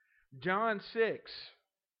John 6,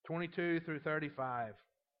 22 through 35.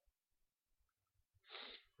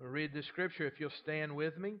 We'll read this scripture if you'll stand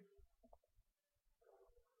with me.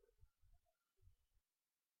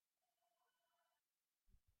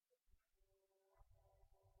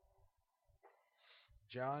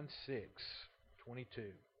 John 6, 22.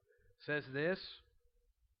 Says this: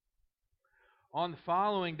 On the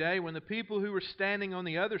following day, when the people who were standing on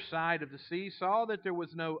the other side of the sea saw that there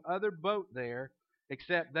was no other boat there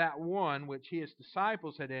except that one which his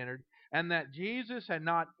disciples had entered, and that Jesus had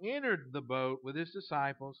not entered the boat with his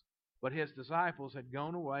disciples, but his disciples had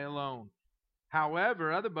gone away alone.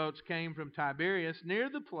 However, other boats came from Tiberias near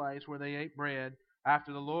the place where they ate bread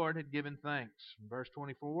after the Lord had given thanks. Verse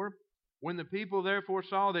 24. When the people therefore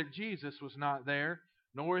saw that Jesus was not there,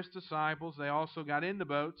 nor his disciples, they also got into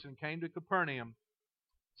boats and came to Capernaum,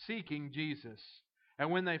 seeking Jesus.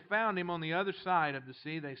 And when they found him on the other side of the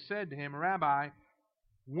sea, they said to him, Rabbi,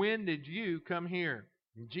 when did you come here?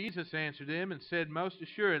 And Jesus answered them and said, Most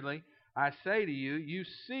assuredly, I say to you, you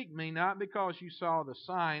seek me not because you saw the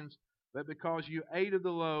signs, but because you ate of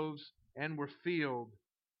the loaves and were filled.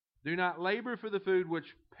 Do not labor for the food which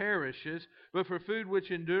perishes, but for food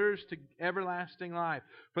which endures to everlasting life.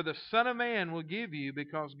 For the Son of Man will give you,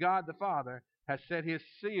 because God the Father has set his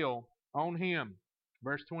seal on him.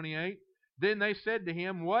 Verse 28. Then they said to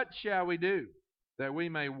him, What shall we do, that we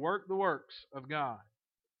may work the works of God?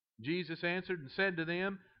 Jesus answered and said to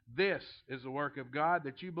them, This is the work of God,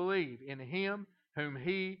 that you believe in him whom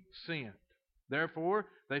he sent. Therefore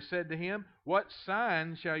they said to him, What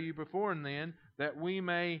sign shall you perform then, that we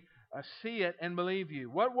may see it and believe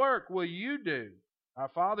you? What work will you do?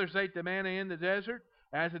 Our fathers ate the manna in the desert,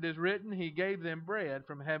 as it is written, He gave them bread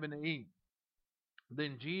from heaven to eat.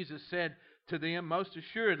 Then Jesus said to them, Most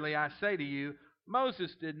assuredly I say to you,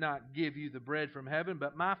 Moses did not give you the bread from heaven,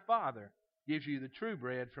 but my Father gives you the true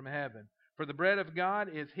bread from heaven. For the bread of God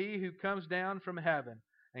is he who comes down from heaven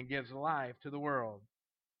and gives life to the world.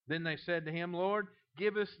 Then they said to him, Lord,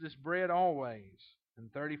 give us this bread always.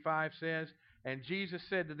 And 35 says, And Jesus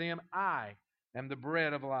said to them, I am the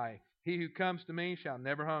bread of life. He who comes to me shall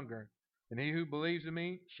never hunger, and he who believes in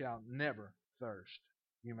me shall never thirst.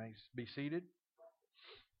 You may be seated.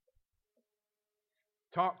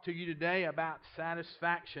 Talk to you today about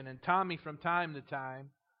satisfaction. And Tommy, from time to time,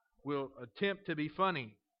 will attempt to be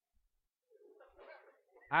funny.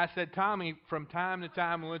 I said Tommy, from time to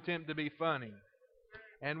time, will attempt to be funny.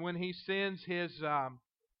 And when he sends his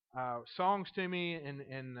songs to me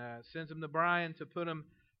and sends them to Brian to put them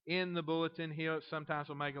in the bulletin, he sometimes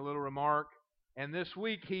will make a little remark. And this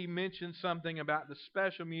week he mentioned something about the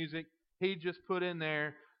special music he just put in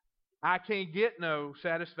there, I Can't Get No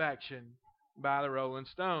Satisfaction by the Rolling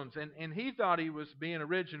Stones. And he thought he was being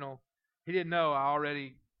original. He didn't know I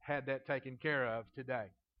already had that taken care of today.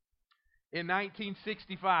 In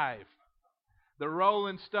 1965, the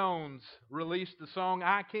Rolling Stones released the song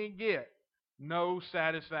I Can't Get No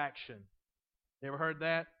Satisfaction. You ever heard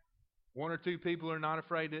that? One or two people are not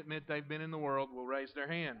afraid to admit they've been in the world will raise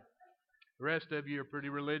their hand. The rest of you are pretty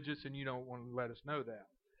religious and you don't want to let us know that.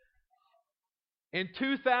 In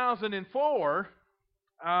 2004,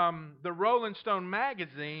 the Rolling Stone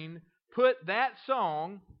magazine put that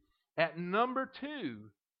song at number 2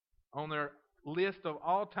 on their list of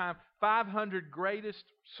all-time 500 greatest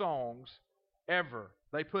songs ever.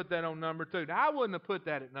 They put that on number 2. Now, I wouldn't have put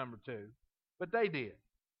that at number 2, but they did.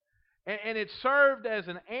 And it served as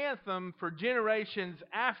an anthem for generations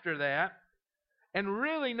after that. And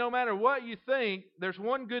really, no matter what you think, there's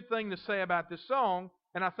one good thing to say about this song,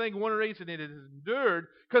 and I think one reason it has endured,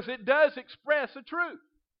 because it does express a truth.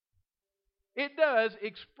 It does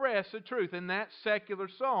express a truth in that secular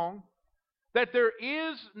song, that there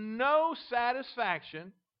is no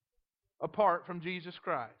satisfaction apart from Jesus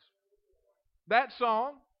Christ. That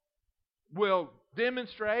song will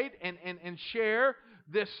demonstrate and share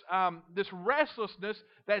this restlessness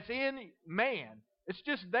that's in man. It's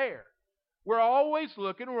just there. We're always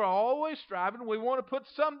looking. We're always striving. We want to put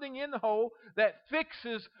something in the hole that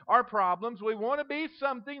fixes our problems. We want to be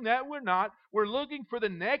something that we're not. We're looking for the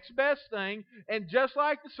next best thing. And just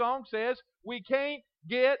like the song says, we can't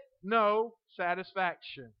get no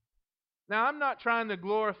satisfaction. Now, I'm not trying to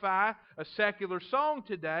glorify a secular song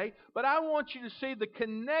today, but I want you to see the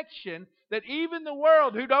connection that even the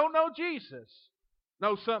world who don't know Jesus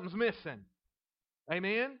knows something's missing.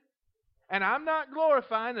 Amen? And I'm not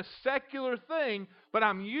glorifying a secular thing, but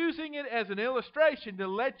I'm using it as an illustration to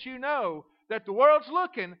let you know that the world's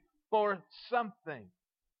looking for something.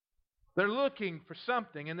 They're looking for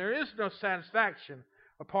something, and there is no satisfaction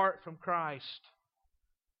apart from Christ.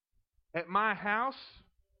 At my house,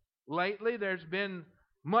 lately, there's been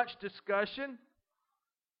much discussion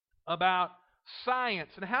about science.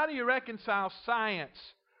 And how do you reconcile science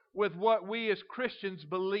with what we as Christians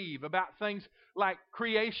believe about things like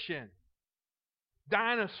creation,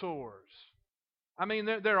 dinosaurs? I mean,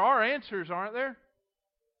 there are answers, aren't there?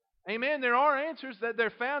 Amen. There are answers that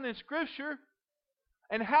they're found in Scripture.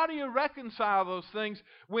 And how do you reconcile those things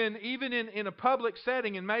when even in a public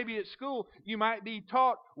setting and maybe at school you might be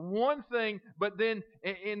taught one thing, but then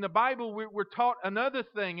in the Bible we're taught another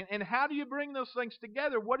thing? And how do you bring those things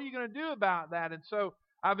together? What are you going to do about that? And so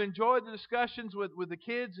I've enjoyed the discussions with the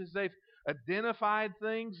kids as they've identified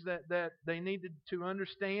things that they needed to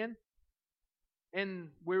understand. And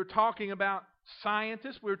we were talking about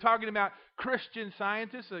scientists. We were talking about Christian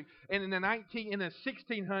scientists. And in the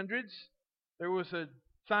 1600s, there was a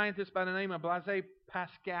scientist by the name of Blaise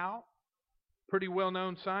Pascal, pretty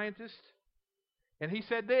well-known scientist. And he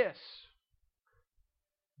said this: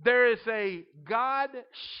 there is a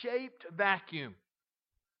God-shaped vacuum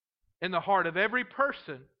in the heart of every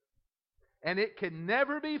person, and it can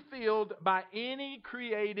never be filled by any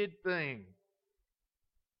created thing.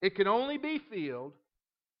 It can only be filled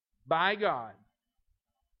by God,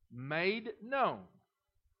 made known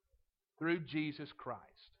through Jesus Christ.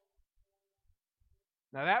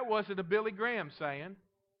 Now, that wasn't a Billy Graham saying.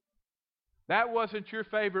 That wasn't your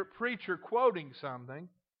favorite preacher quoting something.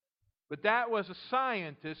 But that was a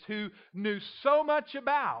scientist who knew so much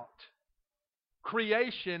about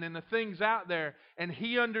creation and the things out there, and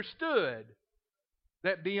he understood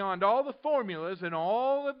that beyond all the formulas and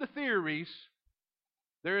all of the theories,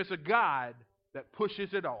 there is a God that pushes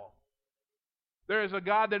it all. There is a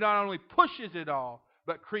God that not only pushes it all,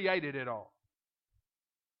 but created it all.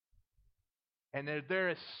 And there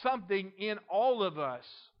is something in all of us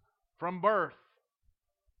from birth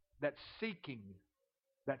that's seeking,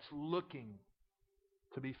 that's looking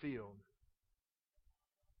to be filled.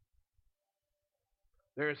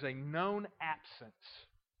 There is a known absence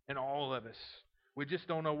in all of us. We just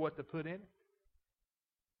don't know what to put in it.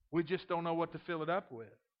 We just don't know what to fill it up with.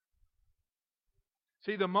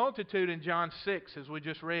 See, the multitude in John 6, as we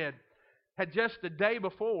just read, had just the day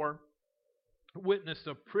before witnessed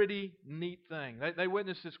a pretty neat thing. They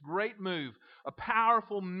witnessed this great move, a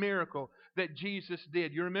powerful miracle that Jesus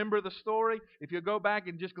did. You remember the story? If you go back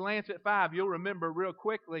and just glance at 5, you'll remember real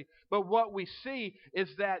quickly. But what we see is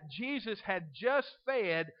that Jesus had just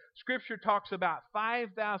fed, Scripture talks about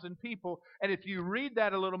 5,000 people. And if you read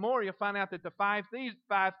that a little more, you'll find out that the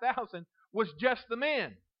 5,000 was just the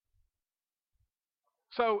men.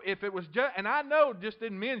 So if it was just, and I know just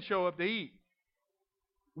didn't men show up to eat.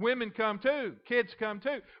 Women come too. Kids come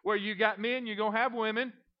too. Where you got men, you're going to have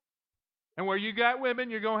women. And where you got women,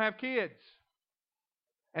 you're going to have kids.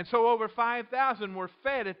 And so over 5,000 were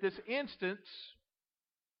fed at this instance.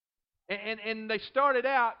 And they started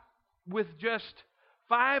out with just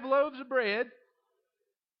 5 loaves of bread.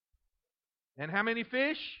 And how many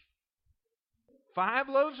fish? 5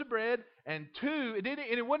 loaves of bread and 2. And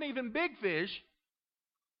it wasn't even big fish,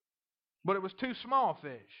 but it was 2 small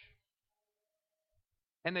fish.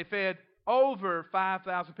 And they fed over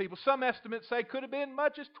 5,000 people. Some estimates say could have been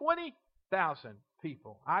much as 20,000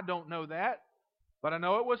 people. I don't know that, but I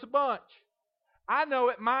know it was a bunch. I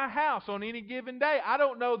know at my house on any given day, I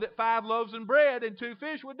don't know that 5 loaves and bread and 2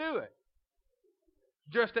 fish would do it.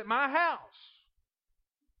 Just at my house.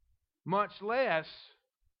 Much less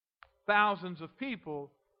thousands of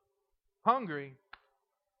people hungry,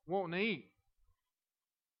 wanting to eat.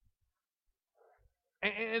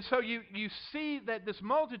 And so you see that this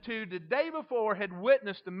multitude the day before had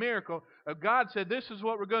witnessed a miracle of God said, this is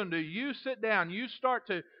what we're going to do. You sit down. You start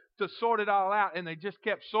to sort it all out. And they just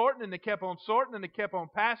kept sorting, and they kept on sorting, and they kept on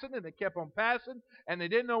passing, and they kept on passing. And they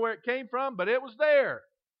didn't know where it came from, but it was there.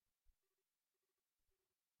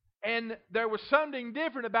 And there was something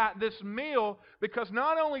different about this meal, because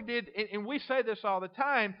not only did, and we say this all the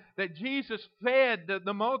time, that Jesus fed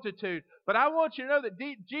the multitude. But I want you to know that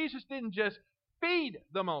Jesus didn't just feed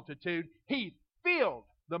the multitude, He filled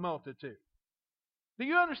the multitude. Do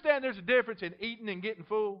you understand there's a difference in eating and getting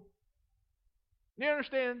full? Do you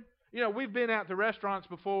understand? You know, we've been out to restaurants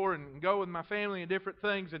before and go with my family and different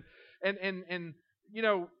things. And you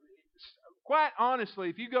know, quite honestly,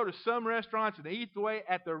 if you go to some restaurants and eat the way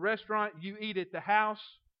at the restaurant you eat at the house,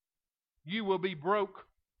 you will be broke.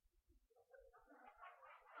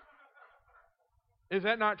 Is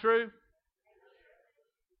that not true?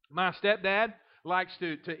 My stepdad likes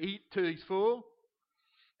to eat till he's full.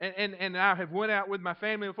 And I have went out with my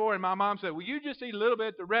family before, and my mom said, well, you just eat a little bit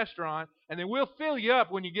at the restaurant, and then we'll fill you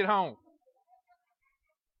up when you get home.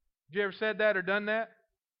 Did you ever said that or done that?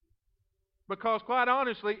 Because quite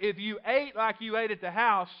honestly, if you ate like you ate at the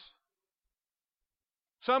house,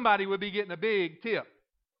 somebody would be getting a big tip.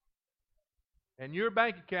 And your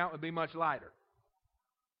bank account would be much lighter.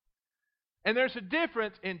 And there's a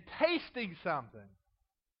difference in tasting something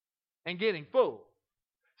and getting full.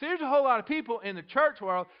 See, there's a whole lot of people in the church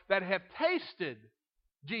world that have tasted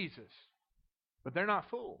Jesus, but they're not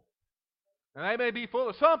full. And they may be full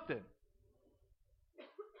of something.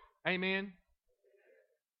 Amen.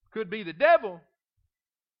 Could be the devil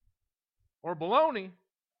or baloney,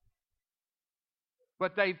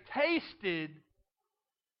 but they've tasted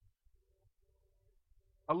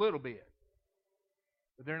a little bit,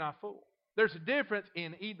 but they're not full. There's a difference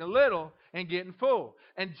in eating a little and getting full.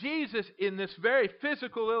 And Jesus, in this very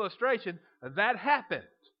physical illustration, that happened.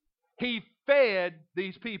 He fed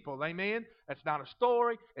these people. Amen? That's not a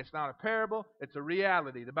story. It's not a parable. It's a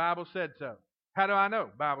reality. The Bible said so. How do I know?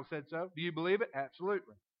 The Bible said so. Do you believe it?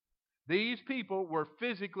 Absolutely. These people were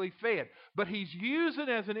physically fed. But he's using it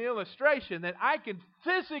as an illustration that I can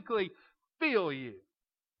physically feel you.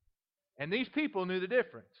 And these people knew the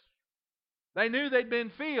difference. They knew they'd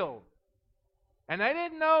been filled. And they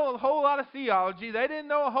didn't know a whole lot of theology. They didn't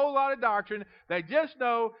know a whole lot of doctrine. They just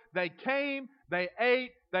know they came, they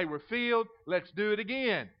ate, they were filled. Let's do it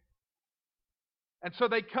again. And so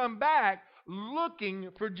they come back looking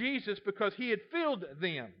for Jesus because he had filled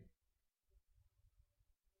them.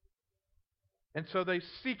 And so they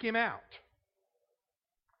seek him out.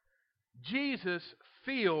 Jesus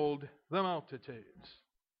filled the multitudes.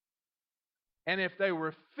 And if they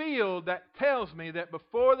were filled, that tells me that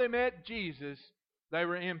before they met Jesus, they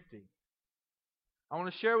were empty. I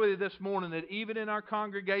want to share with you this morning that even in our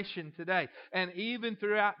congregation today, and even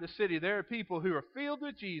throughout the city, there are people who are filled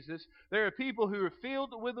with Jesus, there are people who are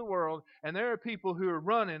filled with the world, and there are people who are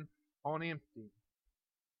running on empty.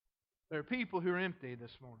 There are people who are empty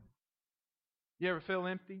this morning. You ever feel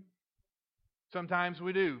empty? Sometimes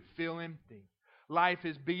we do feel empty. Life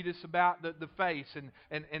has beat us about the face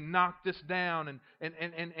and knocked us down and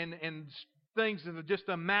things that are just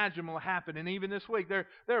unimaginable happen. And even this week, there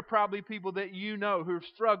are probably people that you know who are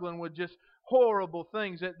struggling with just horrible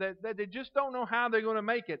things that they just don't know how they're going to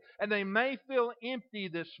make it. And they may feel empty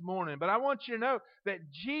this morning. But I want you to know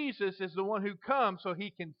that Jesus is the one who comes so he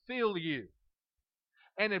can fill you.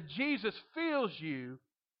 And if Jesus fills you,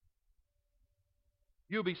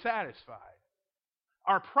 you'll be satisfied.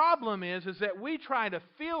 Our problem is that we try to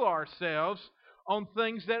fill ourselves on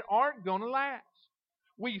things that aren't going to last.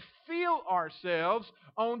 We fill ourselves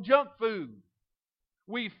on junk food.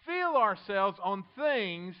 We fill ourselves on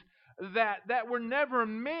things that were never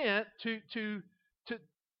meant to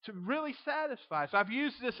really satisfy us. I've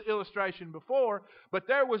used this illustration before, but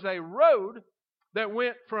there was a road that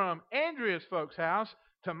went from Andrea's folks' house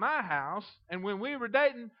to my house, and when we were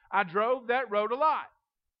dating, I drove that road a lot.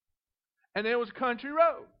 And it was a country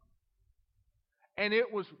road. And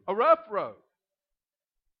it was a rough road.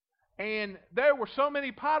 And there were so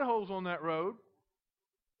many potholes on that road,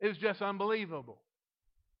 it was just unbelievable.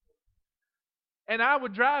 And I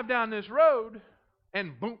would drive down this road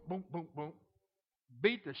and boom, boom, boom, boom,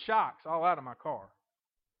 beat the shocks all out of my car.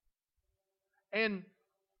 And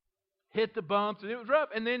hit the bumps, and it was rough.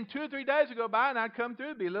 And then 2 or 3 days would go by, and I'd come through,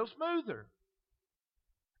 it'd be a little smoother.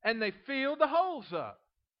 And they filled the holes up.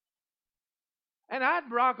 And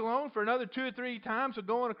I'd rock along for another 2 or 3 times of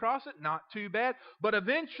going across it. Not too bad. But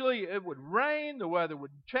eventually it would rain. The weather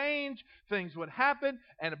would change. Things would happen.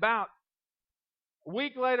 And about a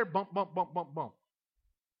week later, bump, bump, bump, bump, bump.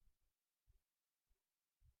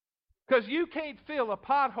 Because you can't fill a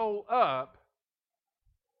pothole up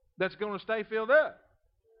that's going to stay filled up.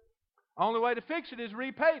 Only way to fix it is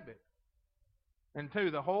repave it. And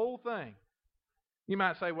do the whole thing. You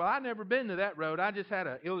might say, well, I've never been to that road. I just had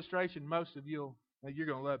an illustration. Most of you're going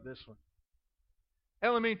to love this one.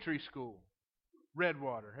 Elementary school,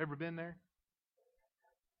 Redwater. Ever been there?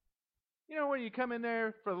 You know, when you come in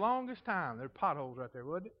there for the longest time, there are potholes right there,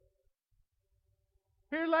 wouldn't it?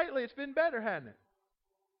 Here lately, it's been better, hasn't it?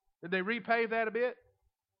 Did they repave that a bit?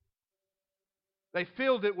 They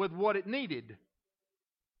filled it with what it needed.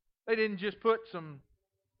 They didn't just put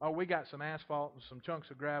we got some asphalt and some chunks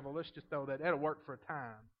of gravel. Let's just throw that. That'll work for a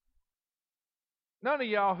time. None of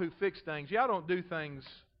y'all who fix things, y'all don't do things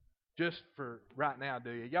just for right now, do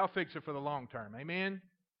you? Y'all fix it for the long term. Amen?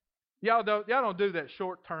 Y'all don't do that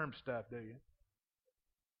short-term stuff, do you?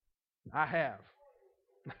 I have.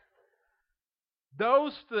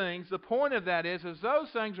 Those things, the point of that is those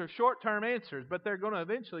things are short-term answers, but they're going to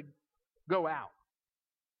eventually go out.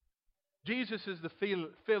 Jesus is the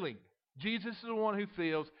filling. Jesus is the one who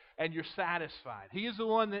fills, and you're satisfied. He is the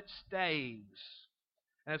one that stays.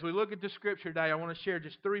 And as we look at the Scripture today, I want to share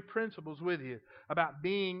just 3 principles with you about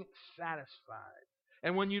being satisfied.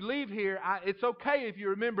 And when you leave here, it's okay if you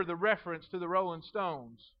remember the reference to the Rolling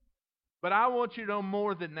Stones. But I want you to know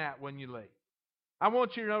more than that when you leave. I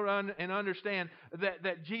want you to know and understand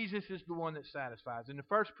that Jesus is the one that satisfies. And the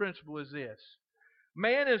first principle is this.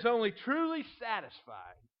 Man is only truly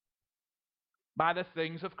satisfied by the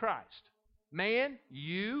things of Christ. Man,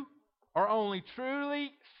 you are only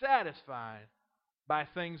truly satisfied by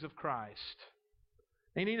things of Christ.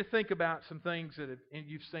 You need to think about some things that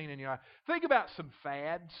you've seen in your life. Think about some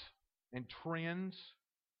fads and trends.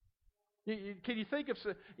 Can you think of,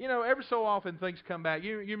 every so often things come back.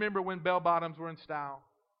 You remember when bell bottoms were in style?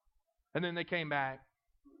 And then they came back.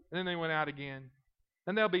 And then they went out again.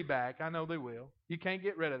 And they'll be back. I know they will. You can't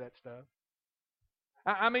get rid of that stuff.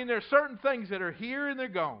 I mean, there are certain things that are here and they're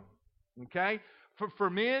gone. Okay? For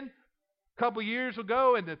men, a couple years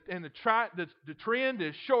ago, and the trend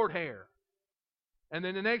is short hair. And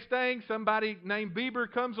then the next thing, somebody named Bieber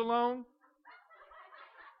comes along.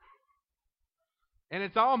 And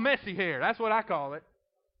it's all messy hair. That's what I call it.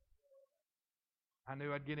 I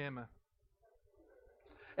knew I'd get Emma.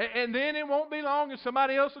 And then it won't be long and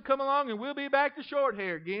somebody else will come along and we'll be back to short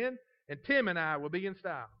hair again. And Tim and I will be in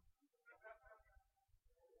style.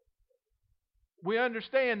 We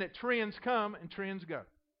understand that trends come and trends go.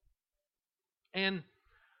 And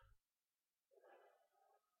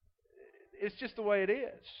it's just the way it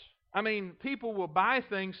is. I mean, people will buy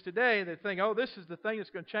things today that think, oh, this is the thing that's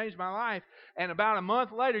going to change my life. And about a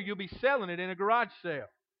month later, you'll be selling it in a garage sale.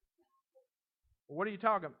 What are you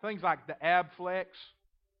talking about? Things like the Ab Flex.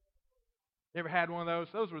 You ever had one of those?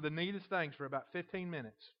 Those were the neatest things for about 15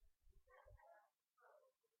 minutes.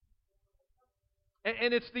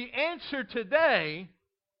 And it's the answer today,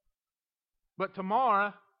 but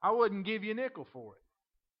tomorrow, I wouldn't give you a nickel for it.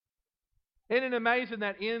 Isn't it amazing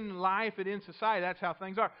that in life and in society, that's how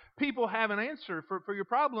things are? People have an answer for your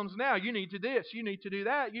problems now. You need to this. You need to do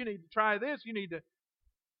that. You need to try this. You need to...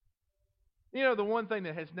 the one thing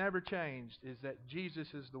that has never changed is that Jesus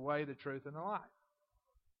is the way, the truth, and the life.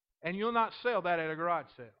 And you'll not sell that at a garage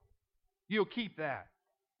sale. You'll keep that.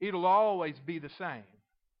 It'll always be the same.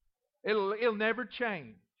 It'll never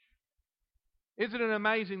change. Isn't it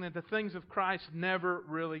amazing that the things of Christ never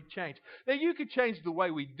really change? Now, you could change the way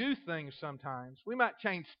we do things sometimes. We might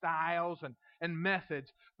change styles and methods,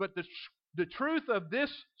 but the truth of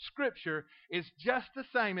this Scripture is just the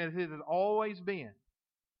same as it has always been.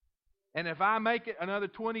 And if I make it another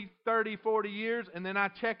 20, 30, 40 years, and then I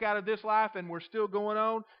check out of this life and we're still going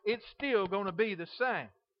on, it's still going to be the same.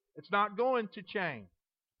 It's not going to change.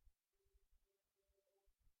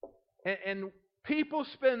 And people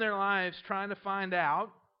spend their lives trying to find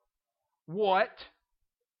out what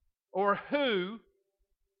or who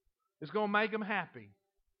is going to make them happy.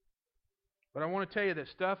 But I want to tell you that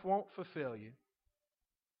stuff won't fulfill you.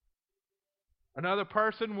 Another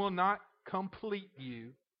person will not complete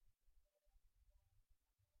you.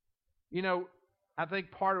 I think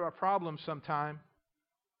part of our problem sometimes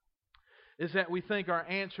is that we think our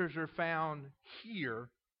answers are found here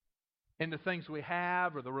in the things we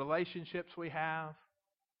have or the relationships we have.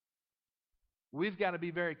 We've got to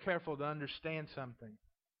be very careful to understand something.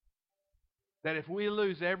 That if we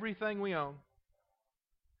lose everything we own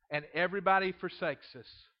and everybody forsakes us,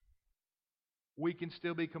 we can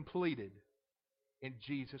still be completed in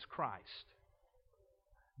Jesus Christ.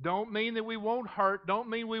 Don't mean that we won't hurt. Don't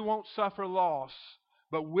mean we won't suffer loss.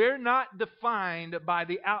 But we're not defined by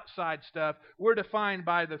the outside stuff. We're defined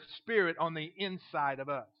by the Spirit on the inside of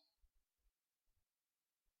us.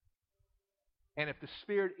 And if the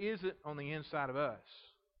Spirit isn't on the inside of us,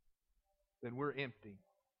 then we're empty.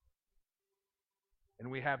 And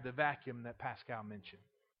we have the vacuum that Pascal mentioned.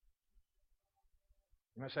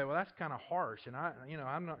 You might say, well, that's kind of harsh, and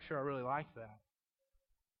I'm not sure I really like that.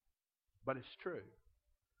 But it's true.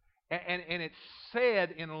 And it's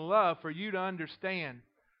said in love for you to understand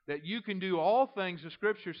that you can do all things, the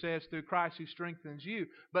Scripture says, through Christ who strengthens you.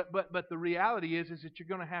 But the reality is that you're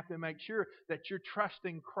going to have to make sure that you're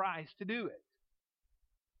trusting Christ to do it.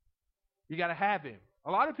 You got to have Him.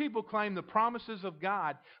 A lot of people claim the promises of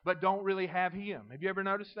God, but don't really have Him. Have you ever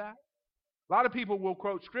noticed that? A lot of people will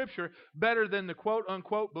quote Scripture better than the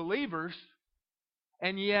quote-unquote believers,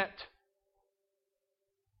 and yet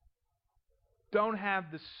don't have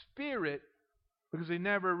the Spirit because they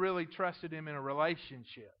never really trusted Him in a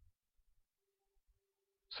relationship.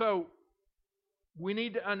 So, we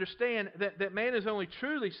need to understand that man is only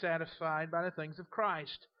truly satisfied by the things of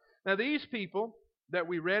Christ. Now, these people that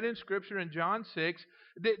we read in Scripture in John 6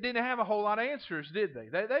 didn't have a whole lot of answers, did they?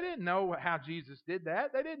 They didn't know how Jesus did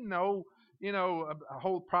that. They didn't know,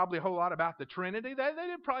 probably a whole lot about the Trinity. They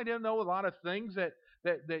probably didn't know a lot of things that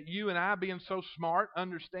you and I, being so smart,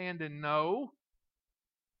 understand and know.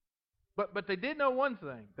 But they did know one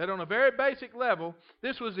thing, that on a very basic level,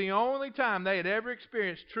 this was the only time they had ever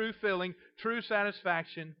experienced true filling, true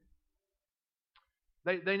satisfaction.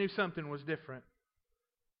 They knew something was different.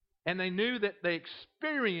 And they knew that they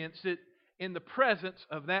experienced it in the presence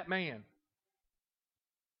of that man.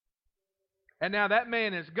 And now that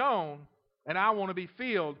man is gone, and I want to be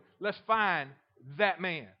filled. Let's find that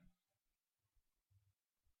man.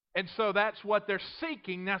 And so that's what they're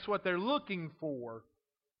seeking. That's what they're looking for.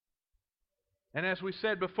 And as we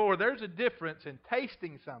said before, there's a difference in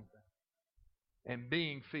tasting something and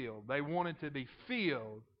being filled. They wanted to be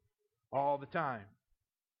filled all the time.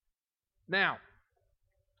 Now,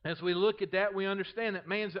 as we look at that, we understand that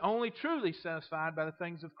man's only truly satisfied by the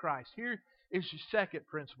things of Christ. Here is the second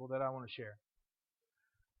principle that I want to share.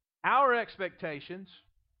 Our expectations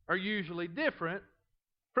are usually different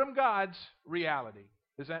from God's reality.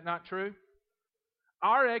 Is that not true?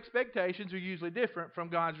 Our expectations are usually different from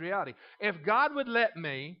God's reality. If God would let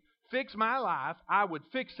me fix my life, I would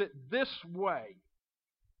fix it this way.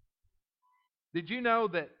 Did you know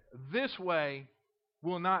that this way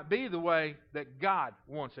will not be the way that God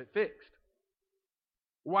wants it fixed?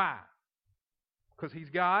 Why? Because He's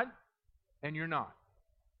God and you're not.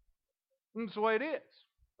 That's the way it is.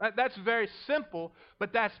 That's very simple,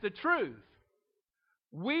 but that's the truth.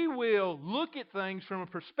 We will look at things from a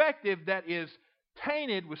perspective that is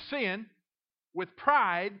tainted with sin, with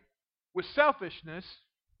pride, with selfishness,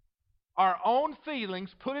 our own feelings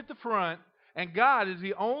put at the front, and God is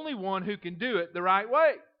the only one who can do it the right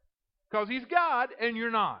way. Because He's God and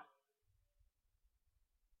you're not.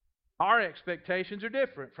 Our expectations are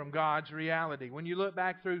different from God's reality. When you look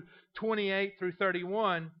back through 28 through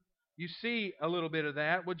 31, you see a little bit of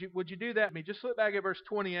that. Would you do that with me? Just look back at verse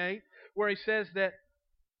 28, where he says that,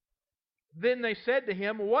 then they said to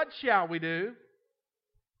him, what shall we do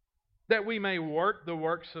that we may work the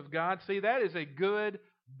works of God? See, that is a good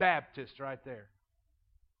Baptist right there.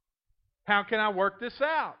 How can I work this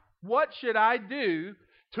out? What should I do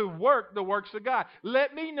to work the works of God?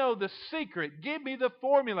 Let me know the secret. Give me the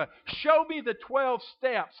formula. Show me the 12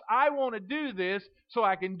 steps. I want to do this so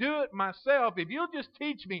I can do it myself. If you'll just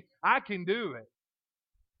teach me, I can do it.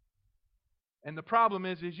 And the problem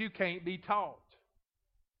is you can't be taught.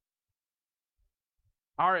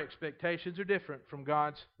 Our expectations are different from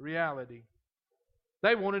God's reality.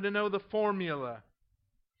 They wanted to know the formula.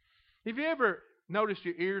 Have you ever noticed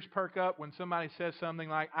your ears perk up when somebody says something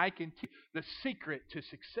like, I can teach the secret to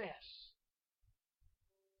success?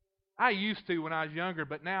 I used to when I was younger,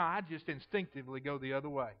 but now I just instinctively go the other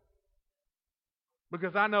way.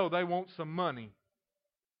 Because I know they want some money.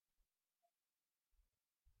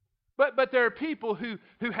 But there are people who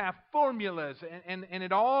have formulas and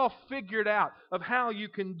it all figured out of how you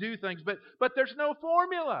can do things. But there's no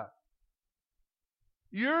formula.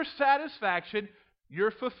 Your satisfaction, your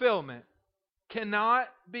fulfillment cannot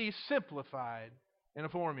be simplified in a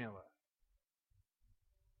formula.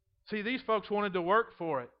 See, these folks wanted to work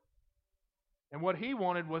for it. And what he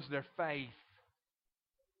wanted was their faith.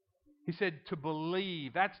 He said to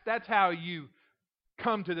believe. That's how you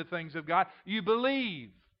come to the things of God. You believe.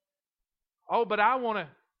 Oh, but I want to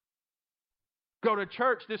go to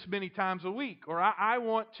church this many times a week. Or I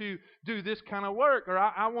want to do this kind of work. Or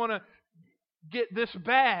I want to get this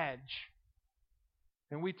badge.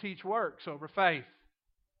 And we teach works over faith.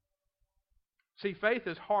 See, faith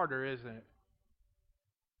is harder, isn't it?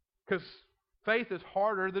 Because faith is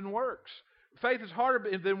harder than works. Faith is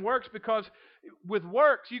harder than works because with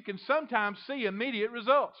works you can sometimes see immediate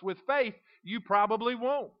results. With faith, you probably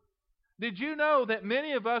won't. Did you know that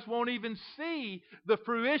many of us won't even see the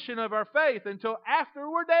fruition of our faith until after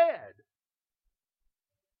we're dead?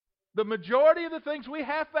 The majority of the things we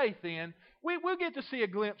have faith in, we'll get to see a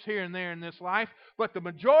glimpse here and there in this life, but the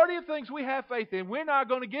majority of things we have faith in, we're not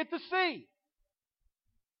going to get to see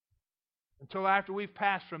until after we've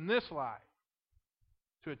passed from this life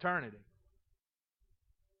to eternity.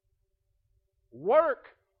 Work,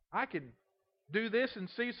 I can do this and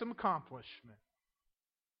see some accomplishment.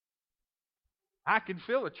 I can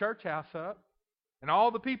fill a church house up, and all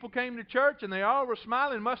the people came to church, and they all were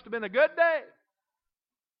smiling. It must have been a good day.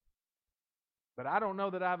 But I don't know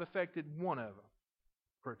that I've affected one of them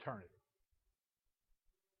for eternity.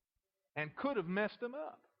 And could have messed them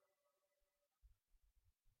up.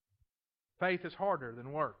 Faith is harder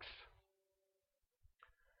than works.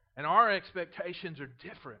 And our expectations are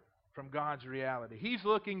different from God's reality. He's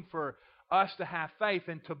looking for us to have faith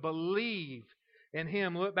and to believe in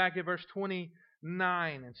Him. Look back at verse 29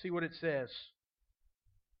 9 and see what it says.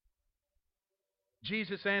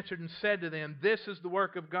 Jesus answered and said to them, "This is the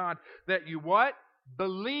work of God, that you" what?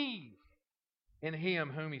 "Believe in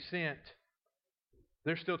Him whom He sent."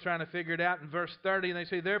 They're still trying to figure it out in verse 30, and they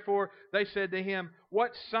say, "Therefore they said to Him,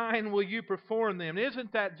 what sign will you perform then?"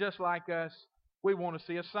 Isn't that just like us? We want to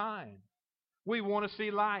see a sign. We want to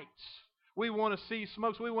see lights. We want to see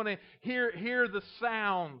smokes. We want to hear the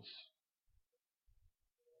sounds.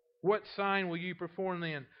 "What sign will you perform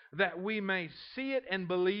then, that we may see it and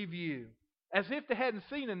believe you?" As if they hadn't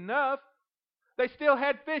seen enough, they still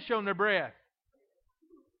had fish on their breath.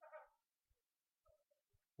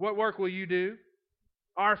 "What work will you do?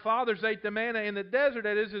 Our fathers ate the manna in the desert,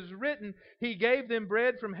 as is written, He gave them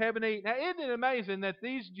bread from heaven to eat." Now, isn't it amazing that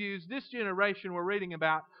these Jews, this generation we're reading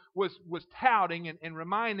about, was touting and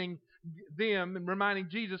reminding them and reminding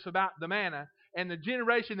Jesus about the manna, and the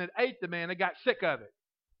generation that ate the manna got sick of it.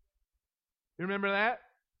 You remember that?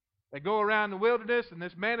 They go around the wilderness, and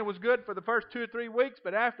this manna was good for the first 2 or 3 weeks,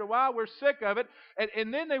 but after a while we're sick of it.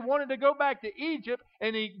 And then they wanted to go back to Egypt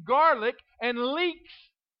and eat garlic and leeks.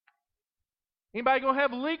 Anybody going to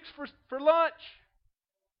have leeks for lunch?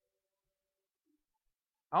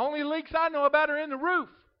 The only leeks I know about are in the roof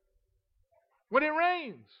when it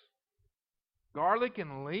rains. Garlic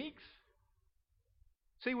and leeks?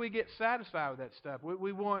 See, we get satisfied with that stuff.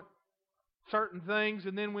 We want certain things,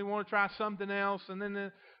 and then we want to try something else, and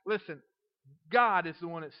then listen, God is the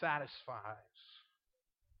one that satisfies.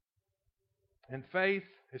 And faith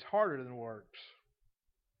is harder than works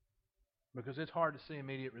because it's hard to see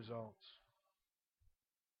immediate results.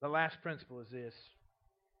 The last principle is this: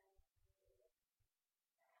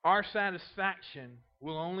 our satisfaction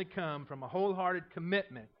will only come from a wholehearted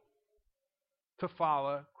commitment to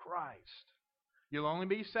follow Christ. You'll only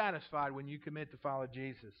be satisfied when you commit to follow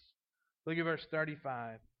Jesus. Look at verse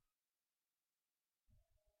 35.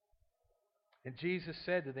 "And Jesus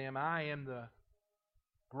said to them, I am the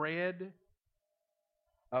bread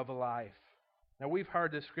of life." Now, we've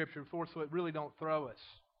heard this scripture before, so it really don't throw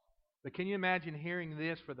us. But can you imagine hearing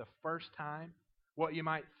this for the first time? What you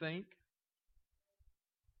might think?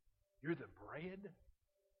 You're the bread?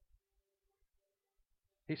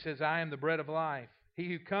 He says, "I am the bread of life. He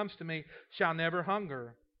who comes to me shall never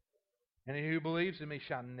hunger, and he who believes in me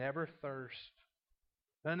shall never thirst."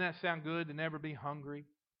 Doesn't that sound good, to never be hungry?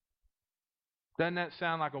 Doesn't that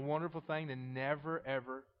sound like a wonderful thing, to never,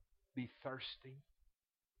 ever be thirsty?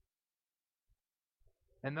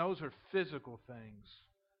 And those are physical things.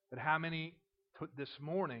 But how many this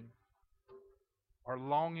morning are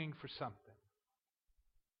longing for something?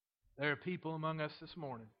 There are people among us this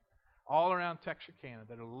morning, all around Texarkana,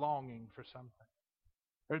 that are longing for something.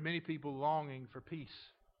 There are many people longing for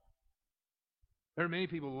peace. There are many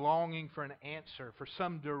people longing for an answer, for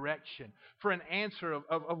some direction, for an answer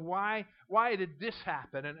of why did this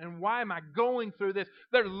happen, and why am I going through this?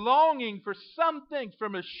 They're longing for something,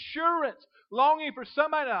 from assurance, longing for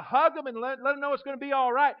somebody to hug them and let them know it's going to be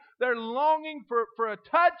all right. They're longing for a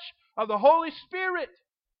touch of the Holy Spirit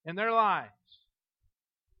in their lives.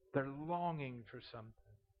 They're longing for something.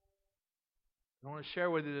 I want to share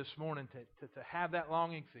with you this morning to have that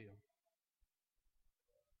longing feel,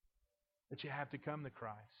 that you have to come to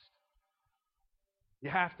Christ. You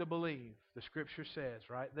have to believe. The Scripture says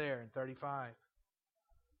right there in 35.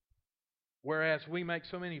 Whereas we make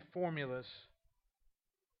so many formulas,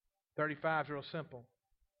 35 is real simple.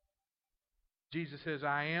 Jesus says,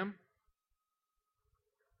 "I am."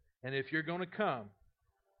 And if you're going to come,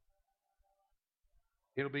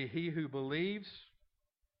 it'll be he who believes.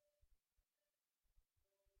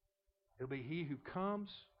 It'll be he who comes.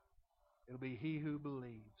 It'll be he who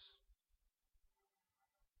believes.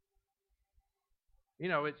 You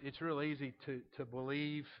know, it's real easy to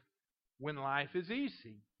believe when life is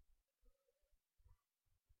easy.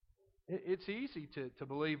 It's easy to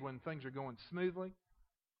believe when things are going smoothly.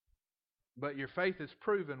 But your faith is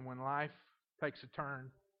proven when life takes a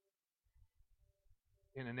turn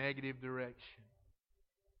in a negative direction.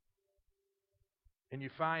 And you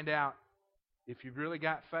find out if you've really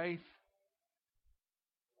got faith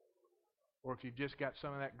or if you've just got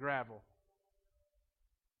some of that gravel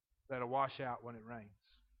that'll wash out when it rains.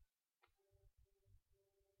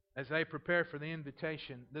 As they prepare for the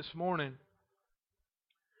invitation this morning,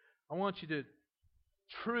 I want you to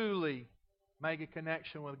truly make a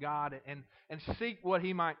connection with God and seek what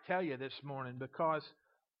He might tell you this morning. Because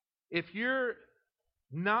if you're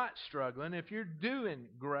not struggling, if you're doing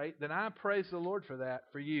great, then I praise the Lord for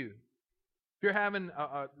that for you. If you're having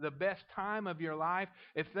the best time of your life,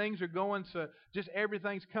 if things are going so just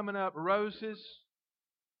everything's coming up roses,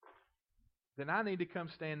 then I need to come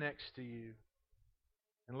stand next to you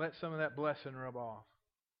and let some of that blessing rub off.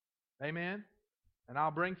 Amen? And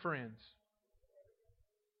I'll bring friends.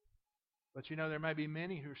 But you know, there may be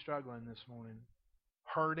many who are struggling this morning,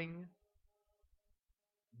 hurting,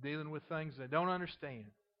 dealing with things they don't understand.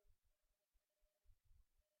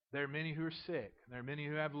 There are many who are sick. There are many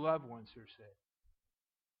who have loved ones who are sick.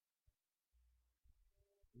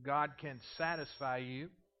 God can satisfy you.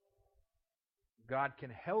 God can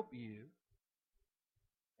help you.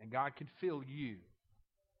 And God can fill you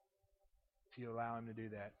if you allow Him to do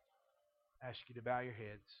that. I ask you to bow your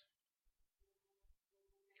heads.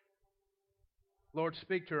 Lord,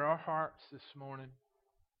 speak to our hearts this morning.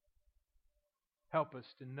 Help us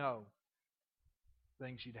to know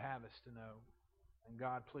things You'd have us to know. And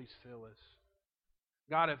God, please fill us.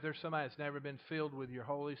 God, if there's somebody that's never been filled with Your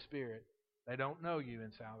Holy Spirit, they don't know You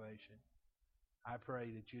in salvation, I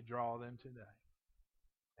pray that You draw them today.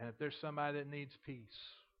 And if there's somebody that needs peace,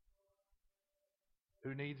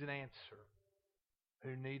 who needs an answer,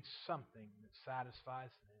 who needs something that satisfies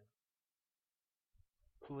them,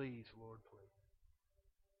 please, Lord, please,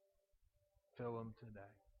 fill them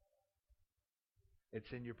today.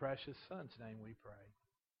 It's in Your precious Son's name we pray.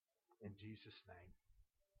 In Jesus' name,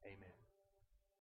 amen.